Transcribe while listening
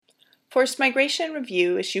Forced Migration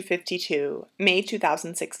Review, Issue 52, May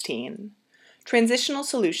 2016. Transitional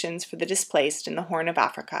Solutions for the Displaced in the Horn of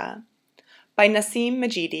Africa, by Nassim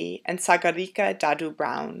Majidi and Sagarika Dadu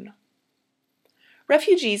Brown.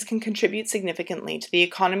 Refugees can contribute significantly to the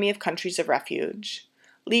economy of countries of refuge.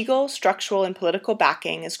 Legal, structural, and political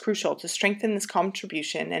backing is crucial to strengthen this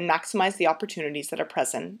contribution and maximize the opportunities that are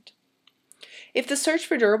present. If the search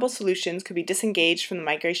for durable solutions could be disengaged from the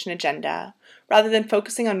migration agenda, rather than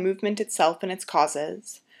focusing on movement itself and its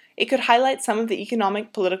causes, it could highlight some of the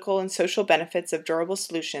economic, political, and social benefits of durable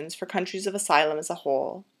solutions for countries of asylum as a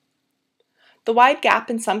whole. The wide gap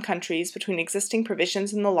in some countries between existing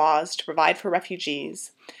provisions in the laws to provide for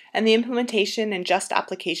refugees and the implementation and just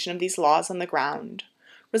application of these laws on the ground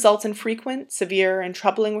results in frequent, severe, and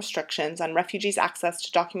troubling restrictions on refugees' access to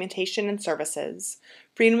documentation and services,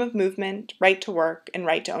 freedom of movement, right to work, and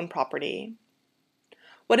right to own property.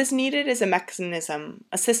 What is needed is a mechanism,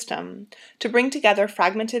 a system, to bring together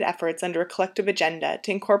fragmented efforts under a collective agenda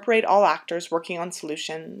to incorporate all actors working on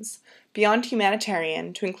solutions, beyond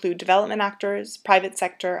humanitarian to include development actors, private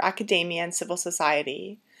sector, academia, and civil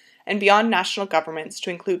society, and beyond national governments to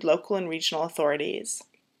include local and regional authorities.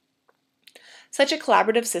 Such a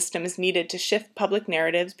collaborative system is needed to shift public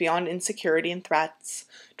narratives beyond insecurity and threats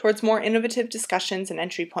towards more innovative discussions and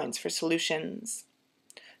entry points for solutions.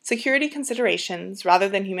 Security considerations, rather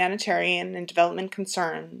than humanitarian and development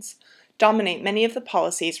concerns, dominate many of the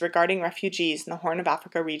policies regarding refugees in the Horn of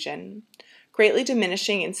Africa region, greatly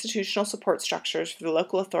diminishing institutional support structures for the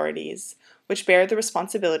local authorities, which bear the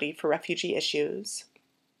responsibility for refugee issues.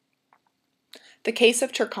 The case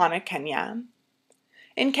of Turkana, Kenya.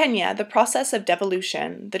 In Kenya, the process of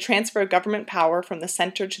devolution, the transfer of government power from the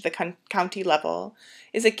center to the county level,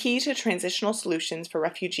 is a key to transitional solutions for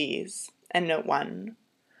refugees. Note 1.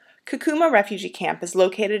 Kakuma refugee camp is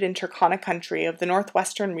located in Turkana country of the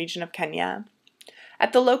northwestern region of Kenya.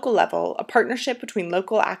 At the local level, a partnership between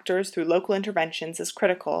local actors through local interventions is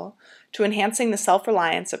critical to enhancing the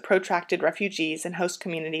self-reliance of protracted refugees and host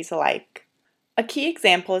communities alike. A key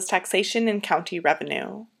example is taxation and county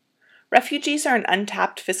revenue. Refugees are an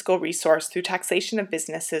untapped fiscal resource through taxation of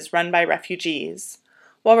businesses run by refugees.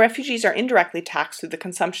 While refugees are indirectly taxed through the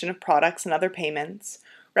consumption of products and other payments,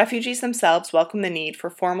 refugees themselves welcome the need for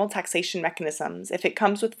formal taxation mechanisms if it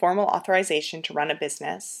comes with formal authorization to run a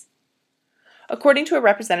business. According to a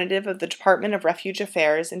representative of the Department of Refuge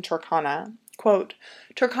Affairs in Turkana, quote,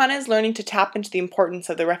 "Turkana is learning to tap into the importance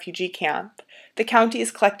of the refugee camp. The county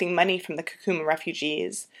is collecting money from the Kakuma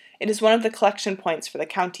refugees. It is one of the collection points for the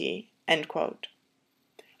county." End quote.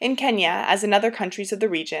 In Kenya, as in other countries of the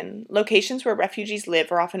region, locations where refugees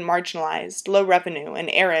live are often marginalized, low revenue, and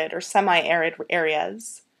arid or semi-arid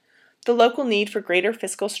areas. The local need for greater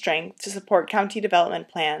fiscal strength to support county development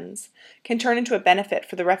plans can turn into a benefit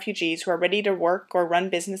for the refugees who are ready to work or run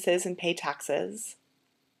businesses and pay taxes.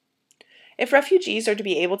 If refugees are to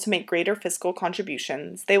be able to make greater fiscal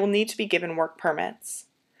contributions, they will need to be given work permits.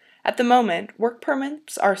 At the moment, work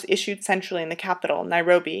permits are issued centrally in the capital,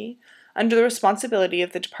 Nairobi, under the responsibility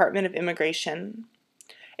of the Department of Immigration.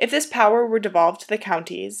 If this power were devolved to the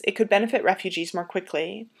counties, it could benefit refugees more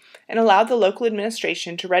quickly and allow the local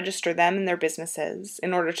administration to register them and their businesses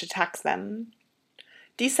in order to tax them.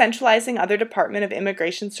 Decentralizing other Department of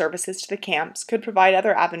Immigration services to the camps could provide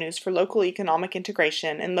other avenues for local economic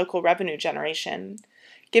integration and local revenue generation,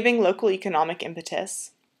 giving local economic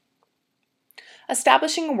impetus.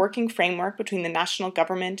 Establishing a working framework between the national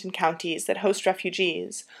government and counties that host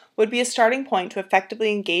refugees would be a starting point to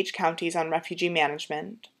effectively engage counties on refugee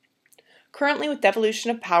management. Currently, with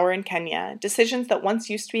devolution of power in Kenya, decisions that once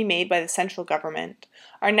used to be made by the central government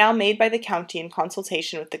are now made by the county in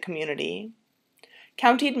consultation with the community.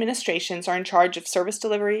 County administrations are in charge of service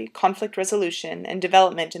delivery, conflict resolution, and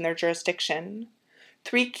development in their jurisdiction,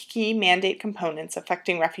 three key mandate components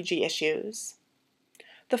affecting refugee issues.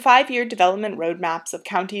 The 5-year development roadmaps of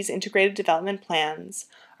counties' integrated development plans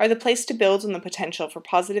are the place to build on the potential for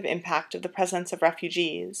positive impact of the presence of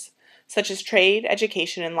refugees, such as trade,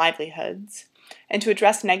 education, and livelihoods, and to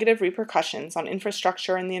address negative repercussions on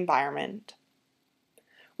infrastructure and the environment.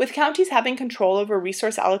 With counties having control over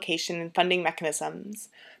resource allocation and funding mechanisms,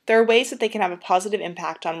 there are ways that they can have a positive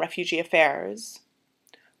impact on refugee affairs.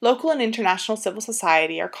 Local and international civil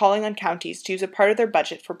society are calling on counties to use a part of their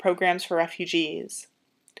budget for programs for refugees.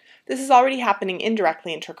 This is already happening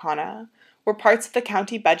indirectly in Turkana, where parts of the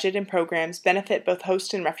county budget and programs benefit both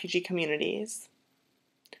host and refugee communities.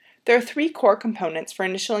 There are 3 core components for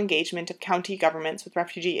initial engagement of county governments with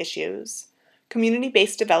refugee issues: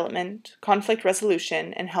 community-based development, conflict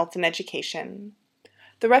resolution, and health and education.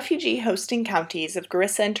 The refugee hosting counties of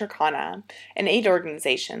Garissa and Turkana and aid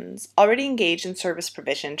organizations already engage in service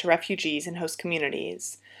provision to refugees and host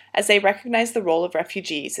communities, as they recognize the role of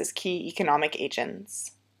refugees as key economic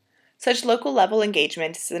agents. Such local-level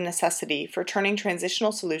engagement is a necessity for turning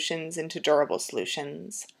transitional solutions into durable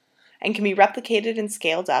solutions, and can be replicated and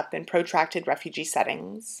scaled up in protracted refugee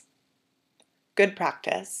settings. Good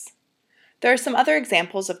practice. There are some other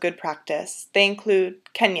examples of good practice. They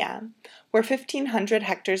include Kenya, where 1,500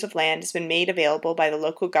 hectares of land has been made available by the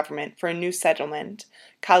local government for a new settlement,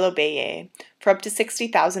 Kalobeye, for up to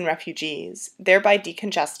 60,000 refugees, thereby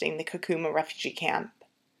decongesting the Kakuma refugee camp.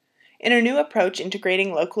 In a new approach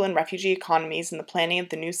integrating local and refugee economies in the planning of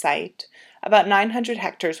the new site, about 900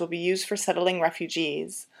 hectares will be used for settling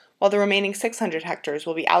refugees, while the remaining 600 hectares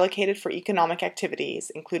will be allocated for economic activities,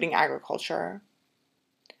 including agriculture.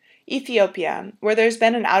 Ethiopia, where there has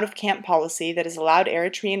been an out-of-camp policy that has allowed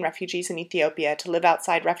Eritrean refugees in Ethiopia to live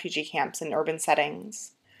outside refugee camps in urban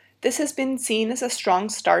settings. This has been seen as a strong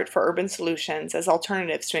start for urban solutions as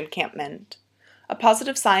alternatives to encampment. A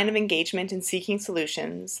positive sign of engagement in seeking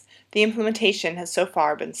solutions, the implementation has so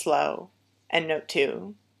far been slow. Endnote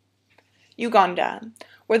 2. Uganda,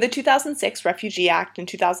 where the 2006 Refugee Act and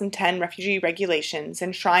 2010 refugee regulations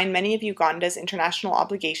enshrine many of Uganda's international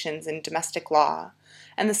obligations in domestic law,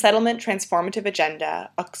 and the Settlement Transformative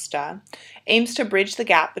Agenda, UXTA, aims to bridge the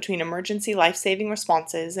gap between emergency life-saving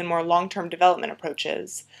responses and more long-term development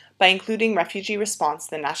approaches by including refugee response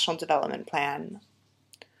to the National Development Plan.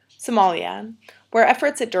 Somalia, where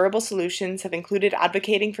efforts at durable solutions have included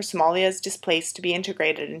advocating for Somalia's displaced to be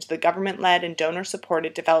integrated into the government-led and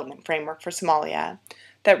donor-supported development framework for Somalia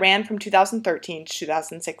that ran from 2013 to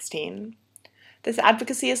 2016. This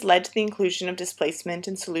advocacy has led to the inclusion of displacement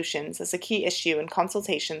and solutions as a key issue in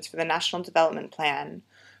consultations for the National Development Plan,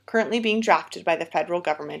 currently being drafted by the federal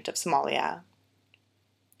government of Somalia.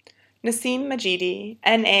 Nasim Majidi,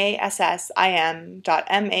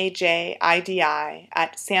 nassim.majidi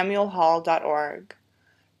at samuelhall.org.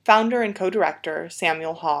 Founder and co-director,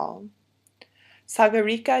 Samuel Hall.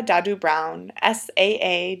 Sagarika Dadu Brown,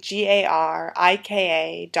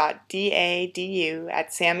 SAAGARIKA.DADU at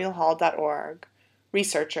samuelhall.org.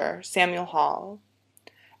 Researcher, Samuel Hall.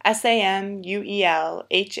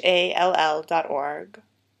 SAMUELHALL.org.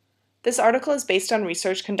 This article is based on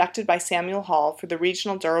research conducted by Samuel Hall for the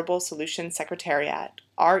Regional Durable Solutions Secretariat,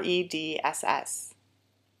 REDSS.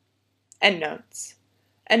 Endnotes.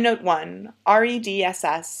 Endnote 1,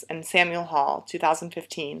 REDSS and Samuel Hall,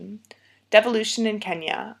 2015. Devolution in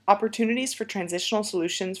Kenya, Opportunities for Transitional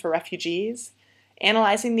Solutions for Refugees,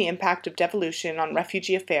 Analyzing the Impact of Devolution on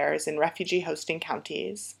Refugee Affairs in Refugee Hosting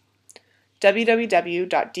Counties.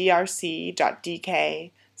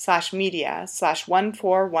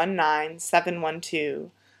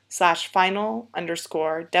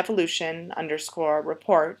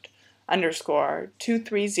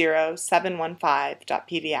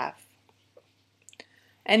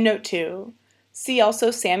 Endnote 2. See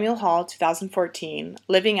also Samuel Hall 2014,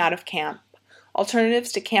 Living Out of Camp,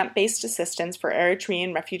 Alternatives to Camp-Based Assistance for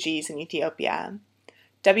Eritrean Refugees in Ethiopia.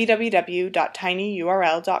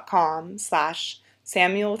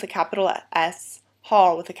 www.tinyurl.com/Samuel with a capital S,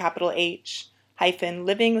 Hall with a capital H, hyphen,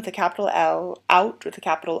 living with a capital L, out with a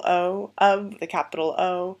capital O, of with a capital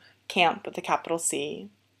O, camp with a capital C.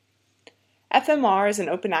 FMR is an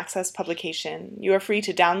open access publication. You are free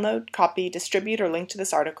to download, copy, distribute, or link to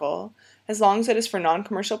this article, as long as it is for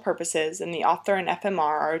non-commercial purposes and the author and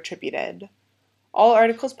FMR are attributed. All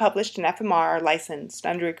articles published in FMR are licensed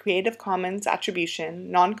under a Creative Commons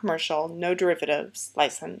Attribution, Non-Commercial, No Derivatives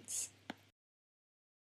license.